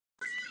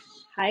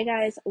Hi,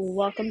 guys.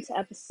 Welcome to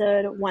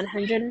episode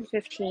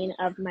 115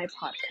 of my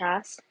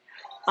podcast.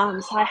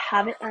 So I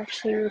haven't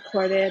actually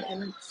recorded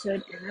an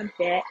episode in a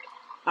bit.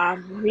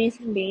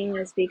 Reason being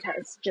is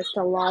because just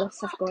a lot of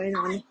stuff going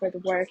on with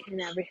work and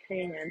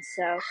everything, and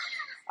so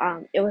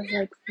it was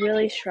like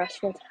really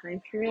stressful time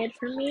period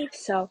for me.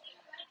 So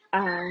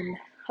um,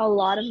 a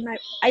lot of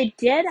I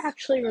did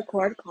actually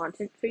record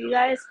content for you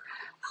guys,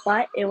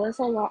 but it was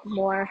a lot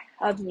more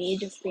of me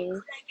just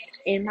being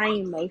in my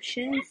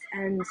emotions,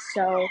 and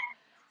so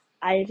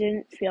I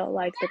didn't feel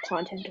like the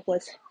content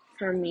was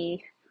for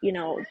me,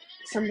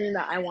 something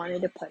that I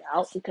wanted to put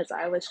out because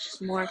I was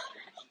just more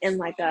in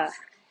like a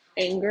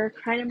anger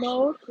kind of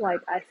mode. Like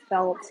I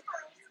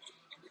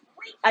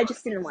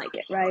just didn't like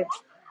it, right?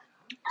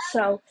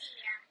 So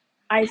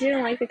I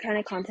didn't like the kind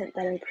of content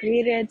that I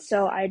created,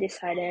 so I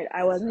decided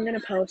I wasn't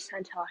gonna post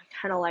until I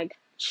kind of like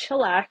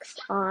chillaxed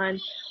on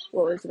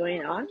what was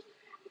going on.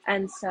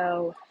 And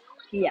so,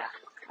 yeah,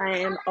 I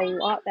am a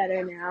lot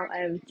better now.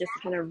 I've just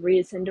kind of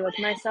reasoned with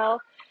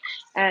myself,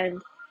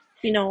 and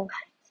you know,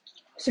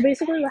 so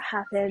basically what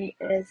happened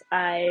is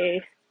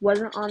I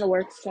wasn't on the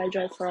work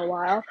schedule for a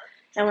while,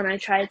 and when I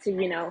tried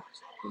to,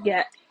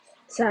 get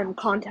some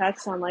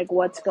context on like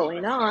what's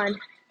going on,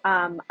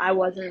 I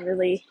wasn't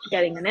really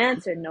getting an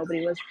answer.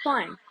 Nobody was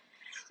replying.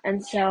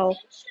 And so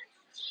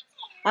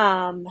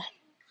um,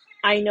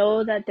 I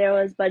know that there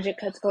was budget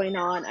cuts going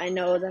on. I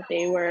know that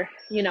they were,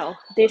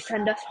 they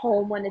send us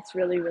home when it's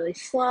really, really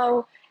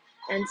slow.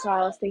 And so I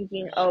was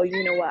thinking, oh,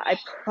 you know what? I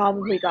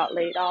probably got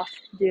laid off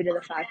due to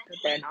the fact that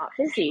they're not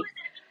busy.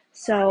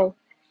 So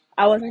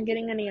I wasn't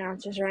getting any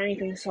answers or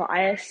anything, so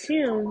I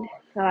assumed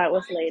that I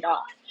was laid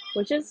off,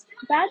 which is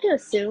bad to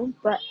assume,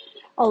 but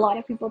a lot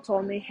of people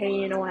told me, hey,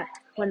 you know what,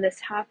 when this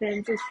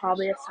happens, it's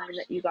probably a sign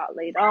that you got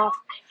laid off,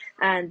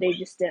 and they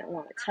just didn't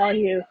want to tell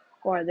you,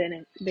 or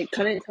they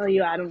couldn't tell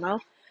you, I don't know.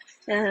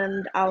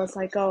 And I was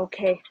like, oh,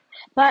 okay.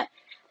 But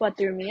what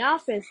threw me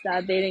off is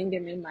that they didn't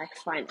give me my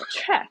final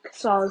check.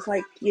 So I was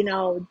like,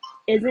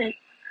 isn't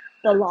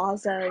the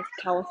laws of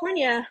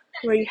California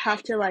where you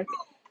have to like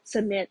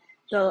submit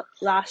the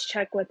last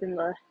check within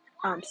the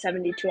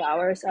 72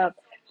 hours of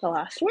the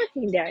last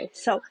working day.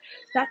 So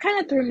that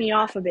kind of threw me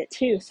off a bit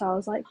too. So I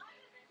was like,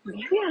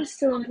 maybe I'm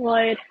still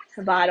employed,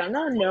 but I don't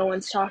know. No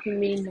one's talking to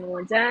me, no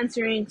one's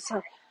answering.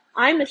 So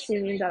I'm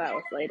assuming that I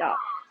was laid off.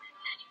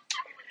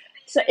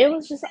 So it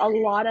was just a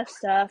lot of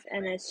stuff,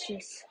 and it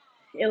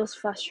was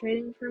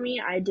frustrating for me.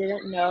 I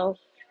didn't know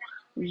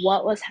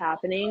what was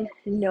happening.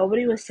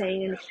 Nobody was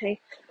saying anything.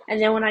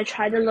 And then when I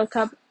tried to look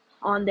up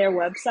on their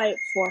website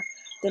for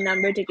the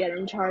number to get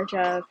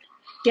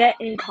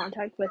in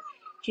contact with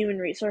human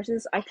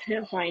resources, I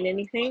couldn't find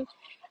anything.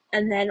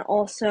 And then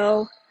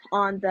also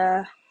on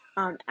the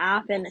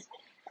app and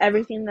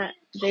everything that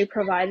they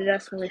provided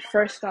us when we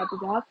first got the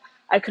job,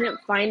 I couldn't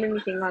find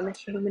anything on the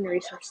human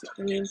resources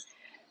team.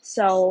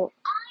 So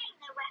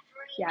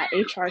yeah,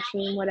 HR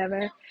team,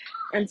 whatever.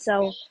 And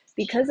so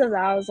because of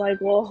that, I was like,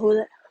 well,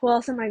 who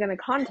else am I going to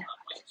contact?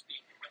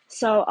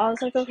 So I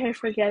was like, okay,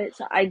 forget it.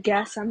 So I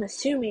guess I'm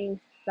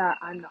assuming that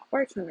I'm not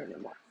working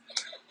anymore.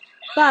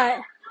 But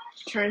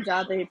turns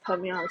out they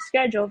put me on a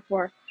schedule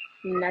for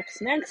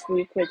next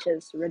week, which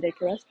is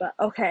ridiculous. But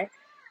okay,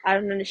 I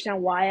don't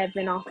understand why I've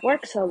been off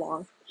work so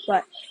long.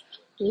 But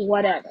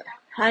whatever.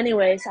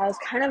 Anyways, I was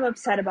kind of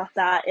upset about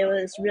that. It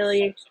was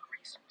really,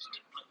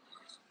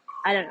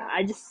 I don't know,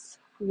 I just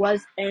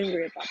was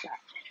angry about that.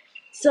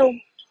 So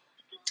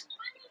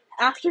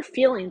after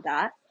feeling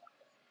that,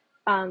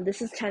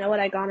 this is kind of what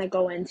I gotta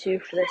go into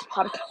for this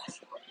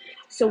podcast.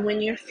 So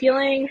when you're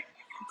feeling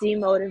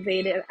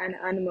demotivated and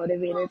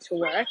unmotivated to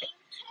work,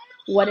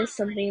 what is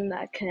something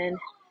that can,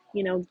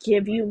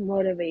 give you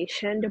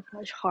motivation to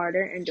push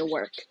harder and to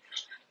work?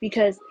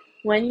 Because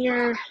when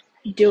you're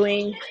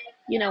doing,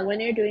 when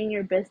you're doing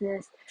your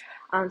business,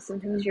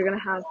 sometimes you're gonna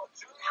have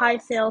high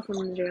sales,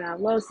 sometimes you're gonna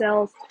have low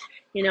sales.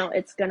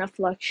 It's gonna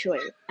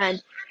fluctuate,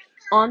 and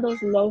on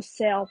those low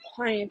sale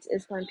points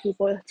is when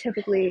people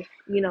typically,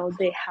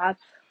 they have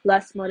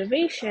less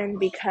motivation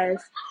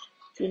because,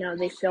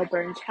 they feel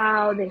burnt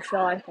out, they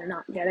feel like they're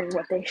not getting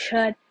what they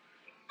should.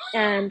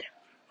 And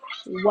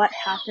what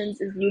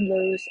happens is you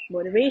lose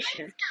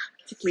motivation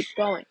to keep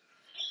going.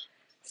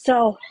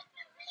 So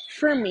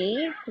for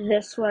me,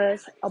 this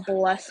was a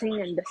blessing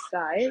in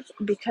disguise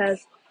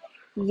because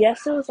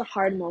yes, it was a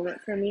hard moment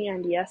for me,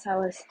 and yes, I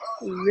was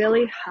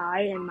really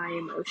high in my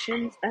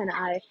emotions, and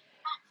I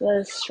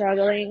was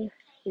struggling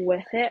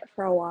with it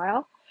for a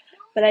while,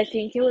 but I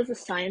think it was a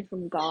sign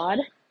from God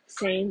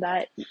saying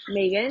that,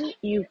 Megan,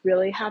 you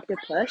really have to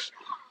push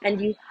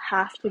and you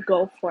have to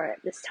go for it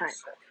this time.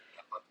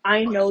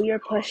 I know you're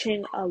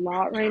pushing a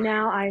lot right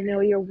now. I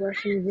know you're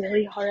working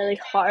really, really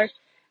hard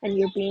and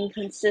you're being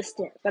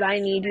consistent, but I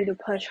need you to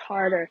push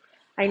harder.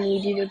 I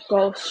need you to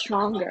go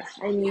stronger.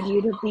 I need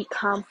you to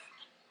become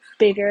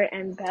bigger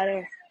and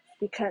better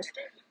because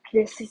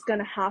this is going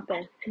to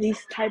happen.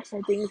 These types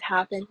of things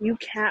happen. You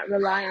can't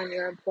rely on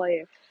your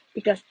employer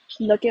because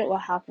look at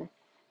what happened.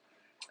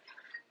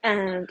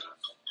 And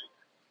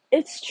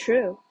it's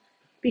true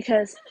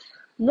because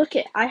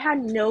I had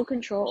no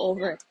control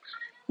over it.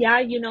 Yeah,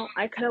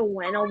 I could have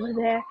went over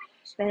there,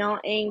 been all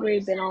angry,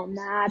 been all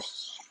mad,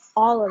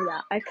 all of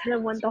that. I could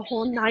have went the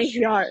whole 9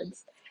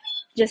 yards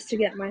just to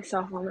get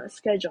myself on that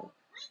schedule.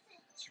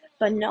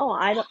 But no,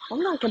 I'm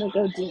not gonna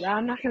go do that.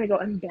 I'm not gonna go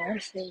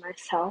embarrassing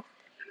myself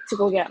to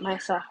go get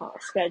myself on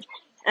a schedule.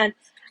 And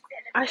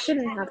I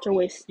shouldn't have to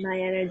waste my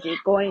energy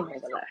going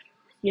over there,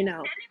 you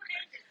know.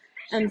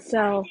 And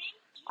so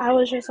I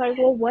was just like,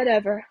 well,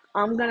 whatever.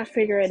 I'm gonna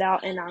figure it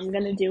out and I'm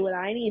gonna do what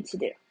I need to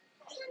do.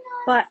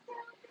 But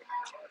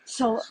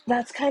so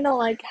that's kind of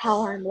like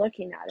how I'm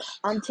looking at it.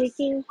 I'm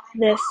taking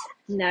this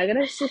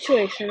negative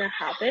situation that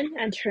happened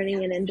and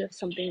turning it into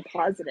something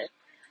positive.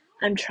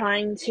 I'm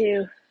trying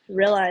to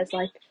realize,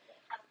 like,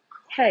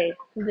 hey,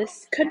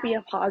 this could be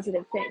a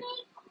positive thing.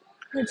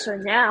 And so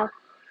now,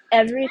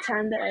 every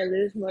time that I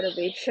lose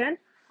motivation,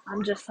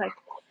 I'm just like,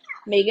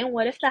 Megan,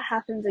 what if that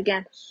happens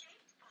again?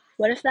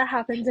 What if that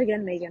happens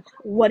again, Megan?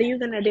 What are you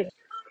gonna do?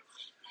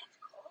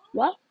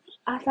 Well,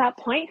 at that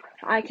point,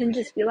 I can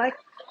just be like,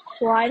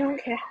 well, I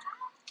don't care.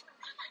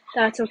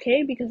 That's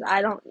okay because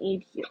I don't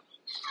need you.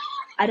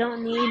 I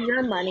don't need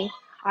your money.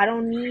 I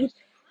don't need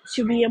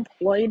to be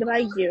employed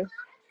by you.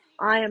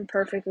 I am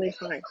perfectly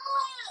fine.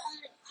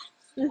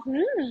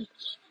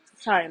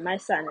 Sorry, my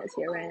son is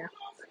here right now.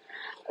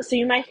 So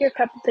you might hear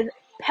Peppa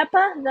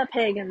the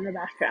pig in the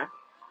background.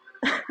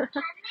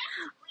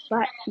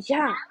 But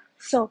yeah,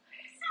 so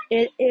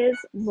it is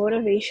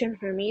motivation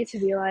for me to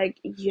be like,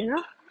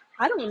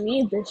 I don't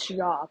need this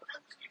job.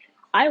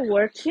 I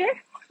work here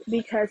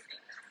because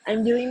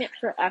I'm doing it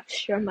for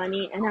extra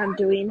money and I'm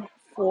doing it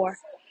for,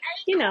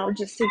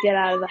 just to get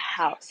out of the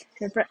house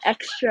and for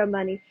extra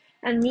money.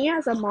 And me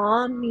as a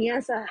mom, me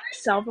as a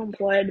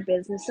self-employed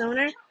business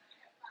owner,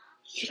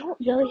 you don't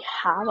really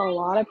have a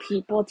lot of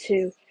people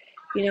to,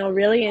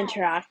 really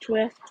interact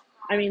with.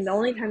 I mean, the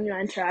only time you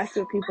interact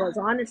with people is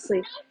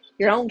honestly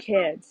your own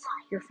kids,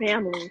 your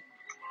family,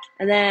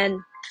 and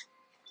then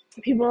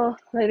people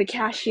like the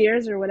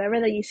cashiers or whatever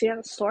that you see at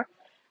the store.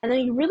 And then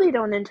you really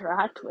don't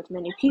interact with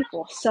many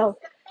people. So,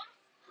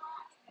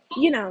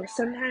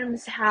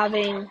 sometimes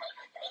having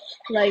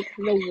like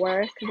the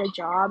work, the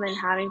job, and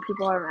having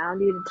people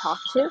around you to talk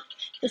to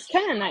is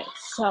kind of nice.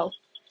 So,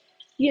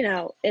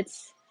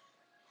 it's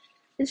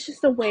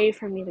just a way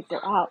for me to go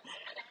out.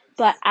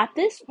 But at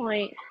this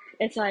point,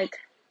 it's like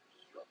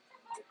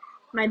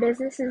my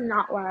business is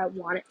not where I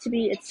want it to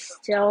be.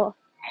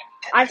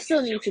 I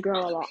still need to grow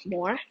a lot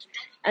more.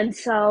 And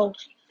so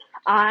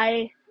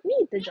I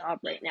need the job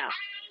right now.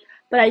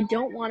 But I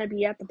don't want to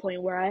be at the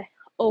point where I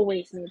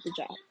always need the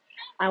job.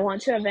 I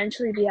want to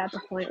eventually be at the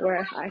point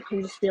where I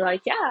can just be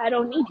like, yeah, I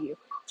don't need you.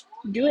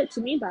 Do it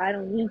to me, but I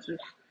don't need you.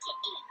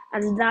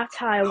 And that's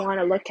how I want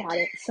to look at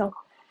it. So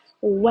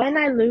when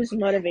I lose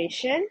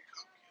motivation,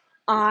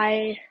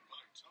 I'm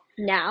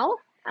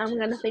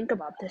going to think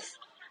about this.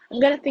 I'm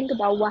going to think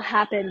about what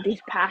happened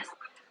these past,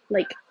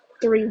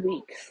 3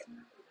 weeks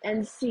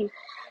and see,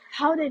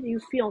 how did you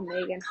feel,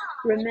 Megan?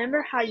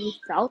 Remember how you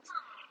felt?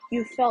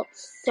 You felt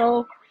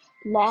so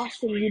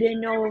lost and you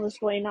didn't know what was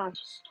going on.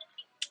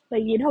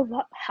 But you know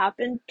what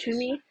happened to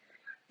me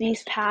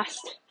these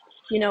past,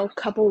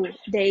 couple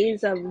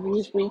days of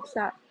these weeks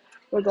that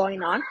were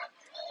going on?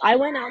 I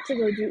went out to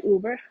go do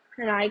Uber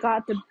and I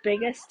got the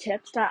biggest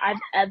tips that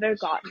I've ever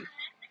gotten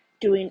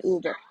doing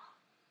Uber.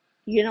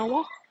 You know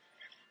what?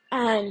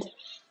 And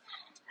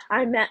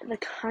I met the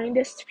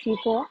kindest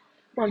people.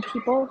 When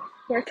people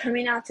were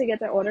coming out to get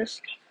their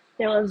orders,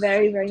 they were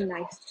very, very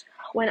nice.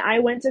 When I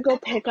went to go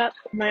pick up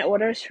my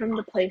orders from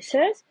the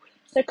places,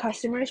 the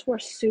customers were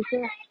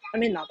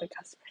not the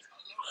customers.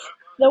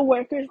 The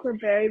workers were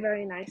very,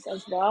 very nice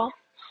as well.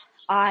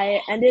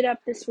 I ended up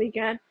this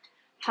weekend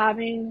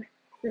having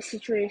the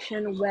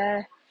situation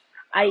where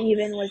I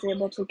even was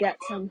able to get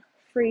some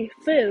free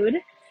food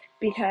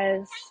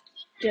because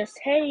just,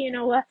 hey, you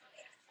know what?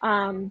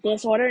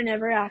 This order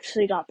never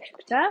actually got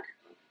picked up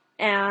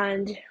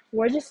and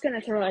we're just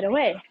gonna throw it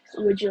away.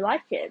 Would you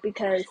like it?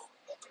 Because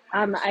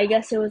I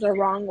guess it was a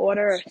wrong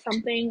order or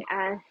something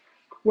and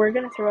we're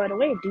gonna throw it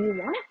away. Do you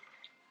want it?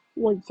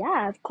 Well,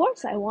 yeah, of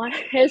course I want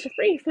it. It's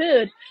free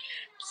food.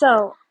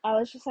 So I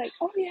was just like,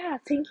 oh yeah,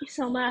 thank you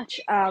so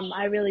much.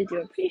 I really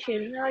do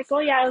appreciate it. And they're like, oh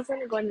yeah, I was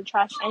gonna go in the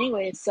trash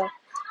anyways. So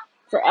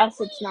for us,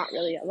 it's not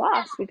really a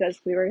loss because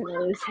we were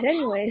gonna lose it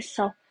anyways.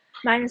 So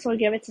might as well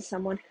give it to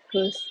someone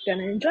who's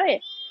gonna enjoy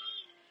it.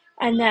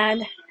 And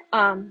then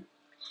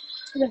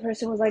the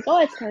person was like, oh,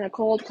 it's kind of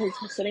cold because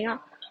it's sitting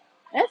out.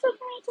 It's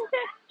okay.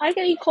 I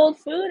can eat cold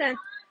food, and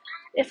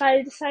if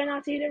I decide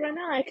not to eat it right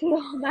now, I can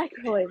go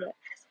microwave it.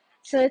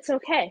 So it's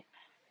okay.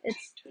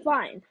 It's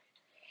fine.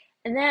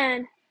 And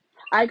then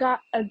I got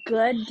a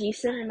good,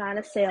 decent amount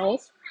of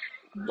sales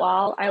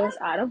while I was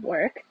out of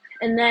work.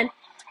 And then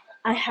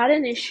I had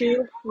an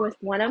issue with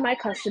one of my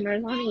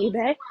customers on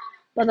eBay,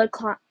 but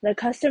the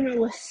customer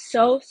was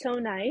so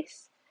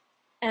nice,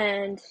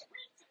 and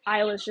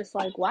I was just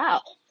like,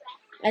 wow.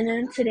 And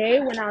then today,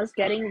 when I was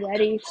getting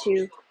ready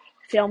to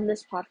film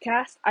this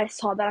podcast, I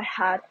saw that I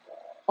had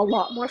a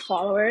lot more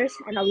followers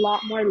and a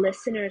lot more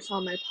listeners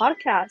on my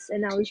podcast.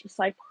 And I was just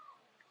like,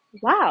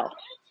 wow,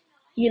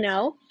 you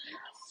know,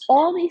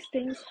 all these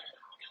things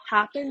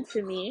happened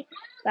to me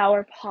that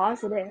were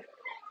positive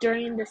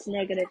during this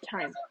negative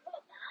time.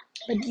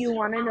 But do you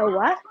want to know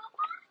what?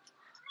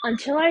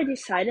 Until I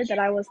decided that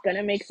I was going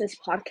to make this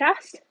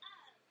podcast,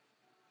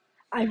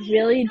 I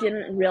really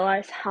didn't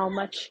realize how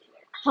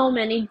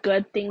many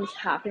good things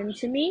happened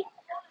to me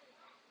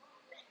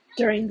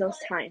during those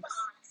times.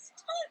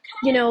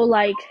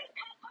 Like,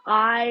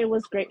 I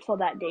was grateful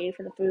that day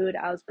for the food.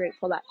 I was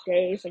grateful that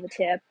day for the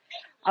tip.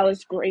 I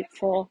was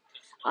grateful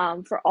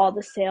for all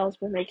the sales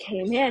when they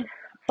came in.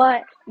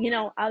 But,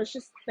 I was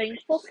just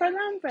thankful for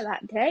them for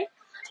that day.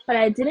 But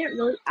I didn't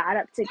really add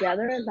up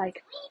together,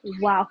 like,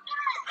 wow,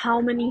 how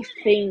many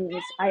things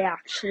I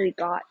actually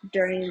got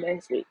during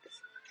those weeks.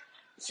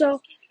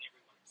 So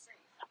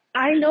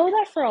I know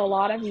that for a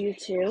lot of you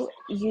too,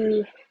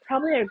 you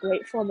probably are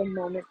grateful the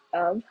moment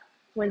of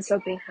when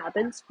something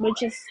happens,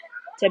 which is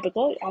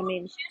typical. I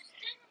mean,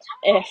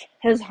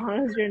 as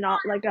long as you're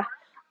not like a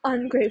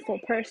ungrateful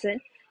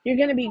person, you're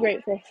gonna be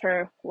grateful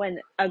for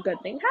when a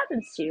good thing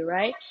happens to you,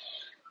 right?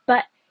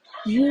 But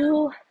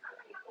you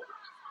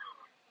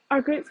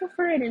are grateful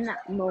for it in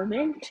that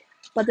moment,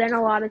 but then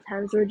a lot of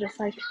times we're just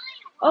like,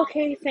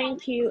 okay,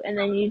 thank you, and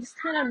then you just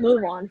kind of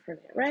move on from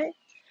it, right?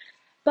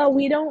 But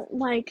we don't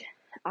like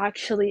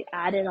actually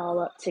add it all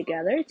up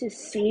together to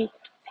see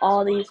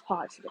all these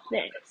positive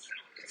things.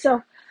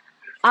 So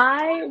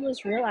I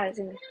was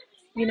realizing,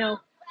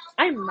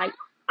 I might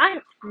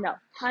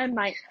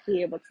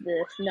be able to do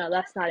this. No,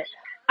 that's not it.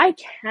 I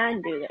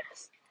can do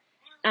this.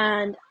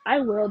 And I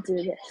will do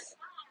this.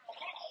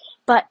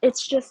 But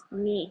it's just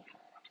me.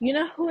 You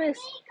know who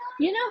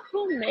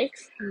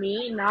makes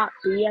me not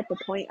be at the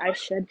point I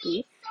should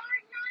be?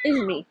 Is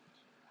me.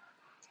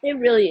 It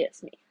really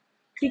is me.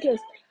 Because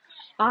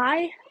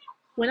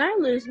when I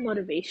lose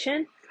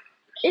motivation,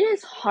 it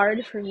is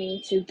hard for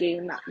me to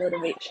gain that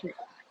motivation.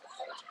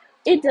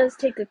 It does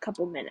take a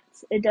couple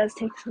minutes. It does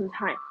take some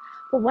time.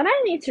 But what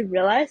I need to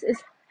realize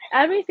is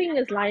everything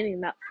is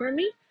lining up for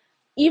me.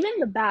 Even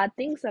the bad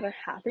things that are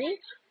happening,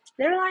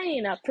 they're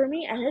lining up for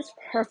me, and it's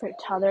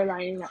perfect how they're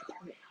lining up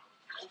for me.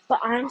 But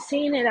I'm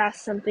seeing it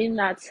as something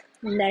that's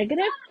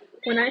negative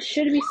when I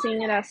should be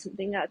seeing it as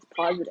something that's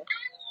positive.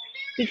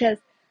 Because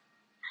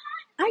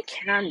I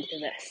can do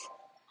this.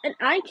 And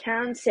I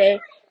can say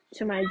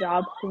to my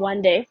job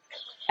one day,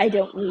 I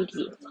don't need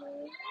you.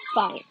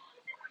 Fine.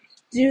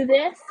 Do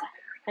this,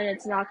 and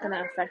it's not going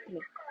to affect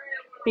me.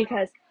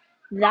 Because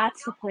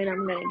that's the point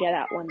I'm going to get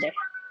at one day.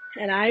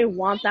 And I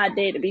want that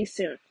day to be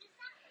soon.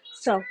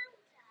 So,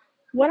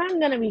 what I'm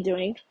going to be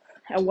doing,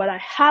 and what I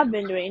have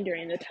been doing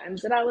during the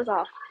times that I was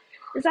off,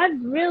 is I've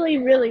really,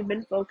 really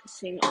been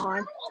focusing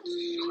on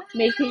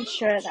making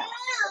sure that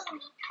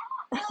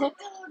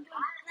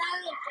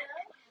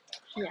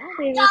yeah,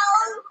 baby.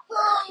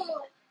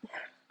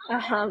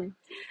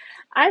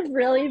 I've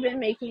really been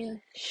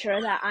making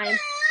sure that I'm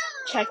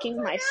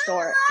checking my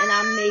store, and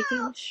I'm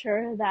making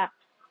sure that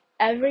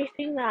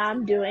everything that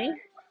I'm doing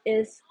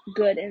is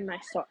good in my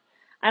store.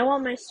 I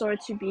want my store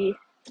to be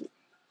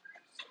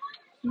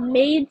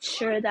made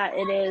sure that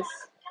it is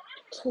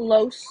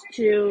close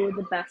to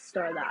the best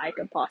store that I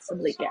could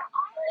possibly get.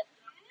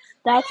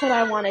 That's what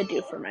I want to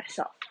do for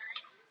myself.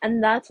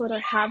 And that's what I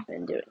have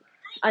been doing.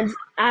 And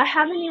I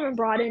haven't even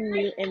brought in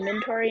new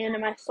inventory into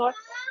my store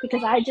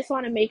because I just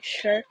want to make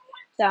sure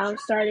that I'm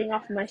starting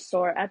off my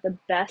store at the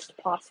best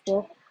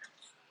possible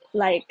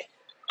way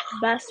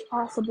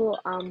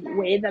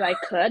that I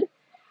could.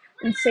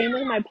 And same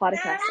with my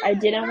podcast. I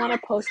didn't want to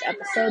post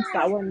episodes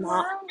that were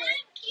not,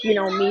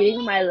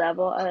 meeting my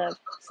level of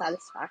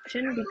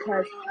satisfaction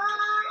because,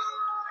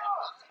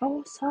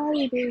 oh,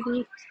 sorry,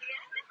 baby.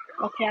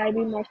 Okay, I'll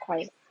be more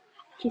quiet.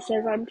 He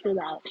says I'm too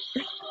loud.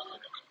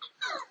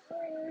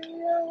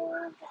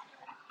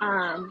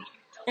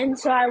 And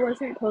so I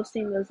wasn't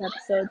posting those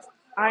episodes.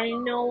 I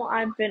know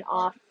I've been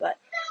off, but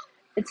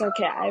it's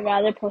okay. I'd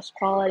rather post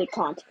quality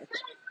content.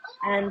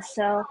 And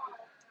so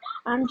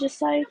I'm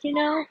just like,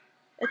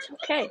 it's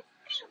okay.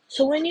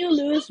 So when you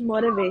lose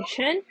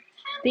motivation,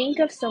 think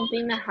of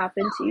something that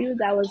happened to you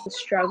that was a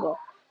struggle.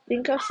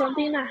 Think of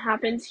something that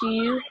happened to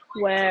you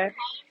where,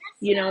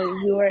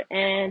 you were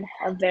in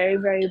a very,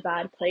 very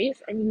bad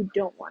place and you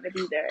don't want to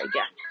be there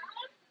again.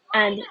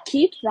 And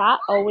keep that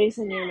always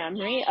in your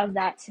memory of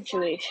that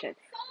situation.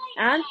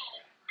 And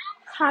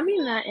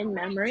having that in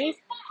memory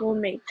will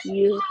make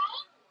you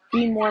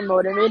be more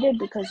motivated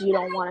because you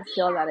don't want to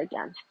feel that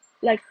again.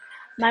 Like,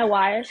 my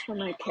why is for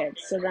my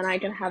kids, so then I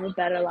can have a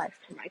better life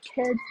for my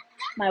kids.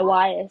 My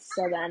why is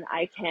so then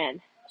I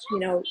can,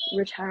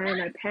 retire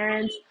my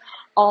parents,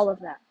 all of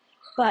that.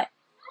 But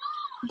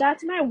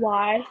that's my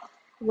why,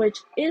 which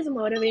is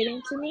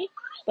motivating to me,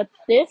 but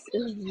this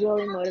is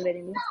really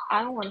motivating me.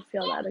 I don't want to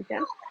feel that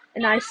again,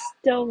 and I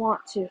still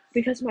want to,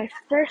 because my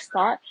first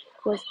thought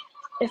was,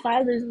 if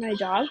I lose my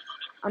job,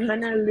 I'm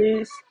going to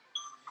lose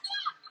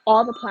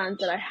all the plans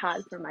that I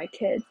had for my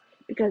kids,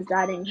 because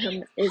that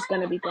income is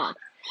going to be gone.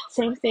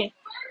 Same thing.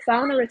 If I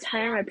want to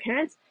retire my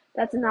parents,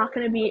 That's not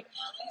going to be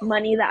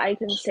money that I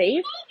can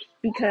save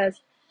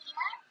because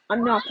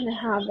I'm not going to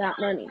have that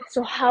money.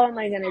 So how am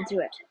I going to do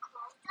it?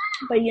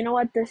 But you know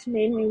what? This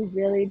made me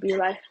really be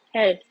like,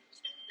 hey,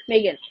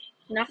 Megan,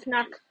 knock,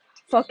 knock,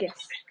 focus.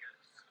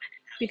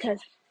 Because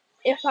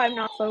if I'm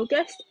not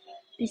focused,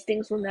 these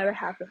things will never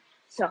happen.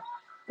 So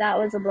that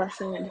was a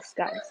blessing in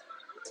disguise.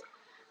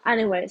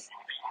 Anyways,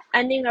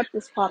 ending up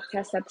this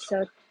podcast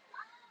episode,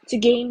 to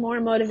gain more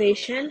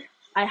motivation,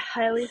 I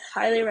highly,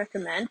 highly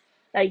recommend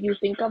that you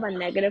think of a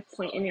negative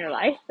point in your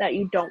life that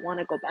you don't want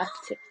to go back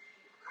to.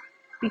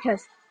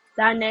 Because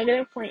that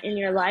negative point in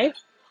your life,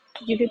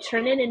 you could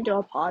turn it into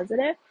a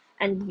positive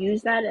and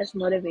use that as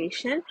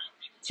motivation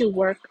to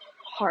work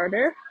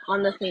harder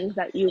on the things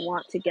that you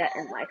want to get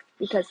in life.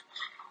 Because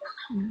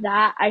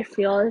that, I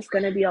feel, is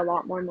going to be a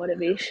lot more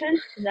motivation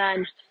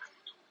than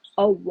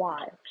a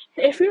why.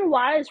 If your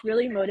why is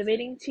really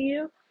motivating to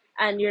you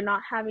and you're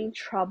not having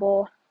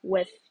trouble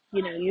with,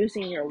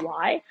 using your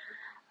why,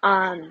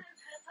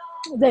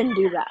 then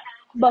do that.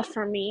 But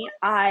for me,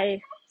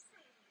 I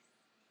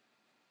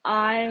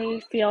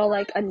feel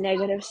like a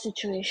negative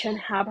situation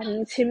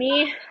happening to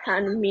me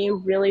and me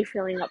really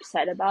feeling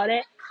upset about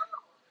it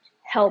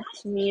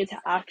helped me to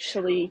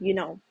actually,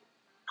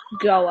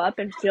 go up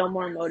and feel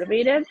more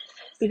motivated,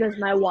 because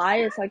my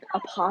why is like a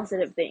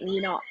positive thing.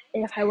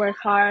 If I work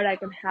hard, I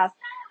can have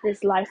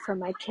this life for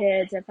my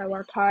kids. If I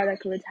work hard, I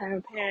can retire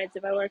my parents.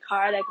 If I work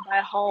hard, I can buy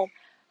a home,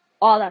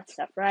 all that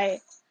stuff,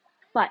 right?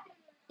 But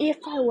if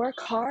I work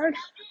hard,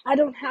 I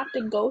don't have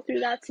to go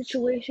through that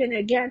situation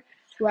again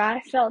where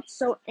I felt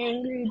so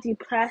angry,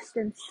 depressed,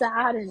 and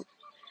sad and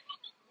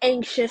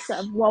anxious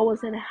of what was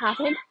going to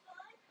happen.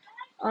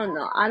 Oh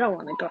no, I don't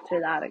want to go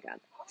through that again.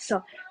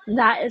 So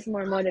that is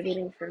more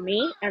motivating for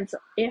me. And so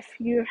if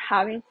you're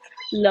having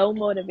low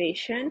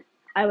motivation,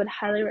 I would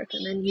highly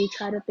recommend you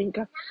try to think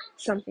of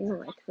something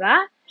like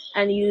that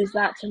and use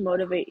that to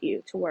motivate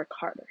you to work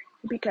harder.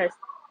 Because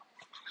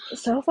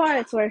so far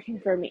it's working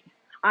for me.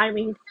 I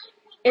mean,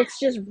 it's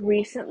just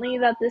recently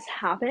that this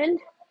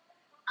happened,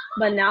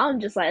 but now I'm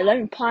just like, let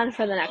me plan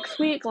for the next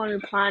week, let me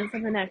plan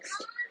for the next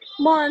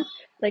month.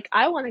 Like,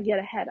 I want to get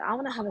ahead. I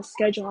want to have a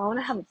schedule. I want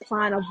to have a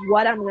plan of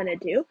what I'm going to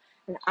do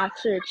and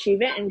actually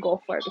achieve it and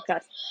go for it,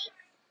 because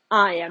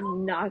I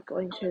am not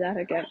going through that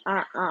again.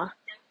 I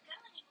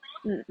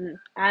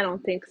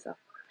don't think so.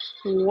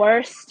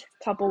 Worst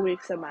couple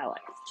weeks of my life.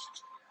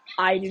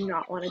 I do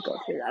not want to go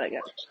through that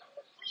again.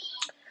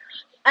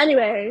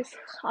 Anyways,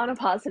 on a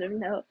positive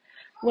note,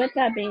 with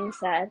that being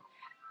said,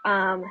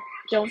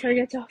 don't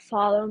forget to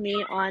follow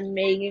me on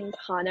Megan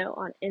Kano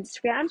on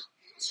Instagram.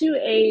 2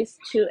 A's,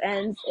 2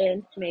 N's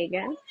in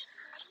Megan.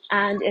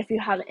 And if you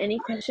have any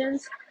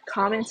questions,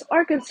 comments,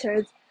 or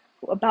concerns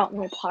about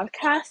my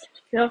podcast,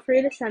 feel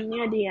free to send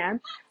me a DM.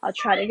 I'll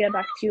try to get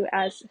back to you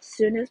as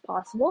soon as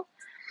possible.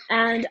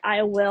 And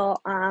I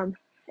will,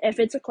 if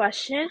it's a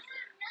question,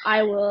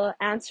 I will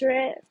answer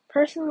it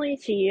personally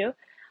to you.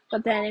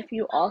 But then if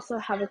you also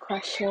have a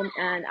question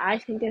and I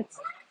think it's,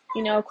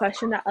 a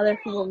question that other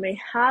people may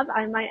have,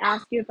 I might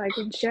ask you if I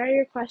can share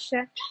your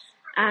question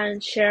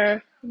and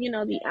share,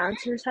 the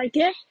answers I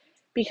get,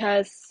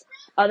 because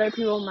other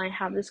people might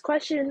have this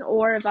question,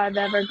 or if I've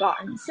ever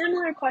gotten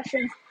similar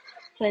questions,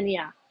 then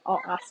yeah,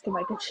 I'll ask if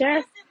I can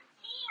share.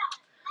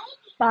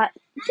 But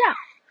yeah,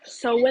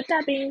 so with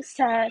that being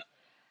said,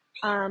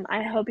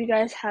 I hope you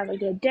guys have a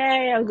good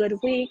day, a good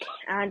week,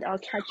 and I'll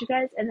catch you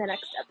guys in the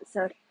next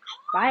episode.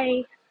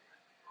 Bye!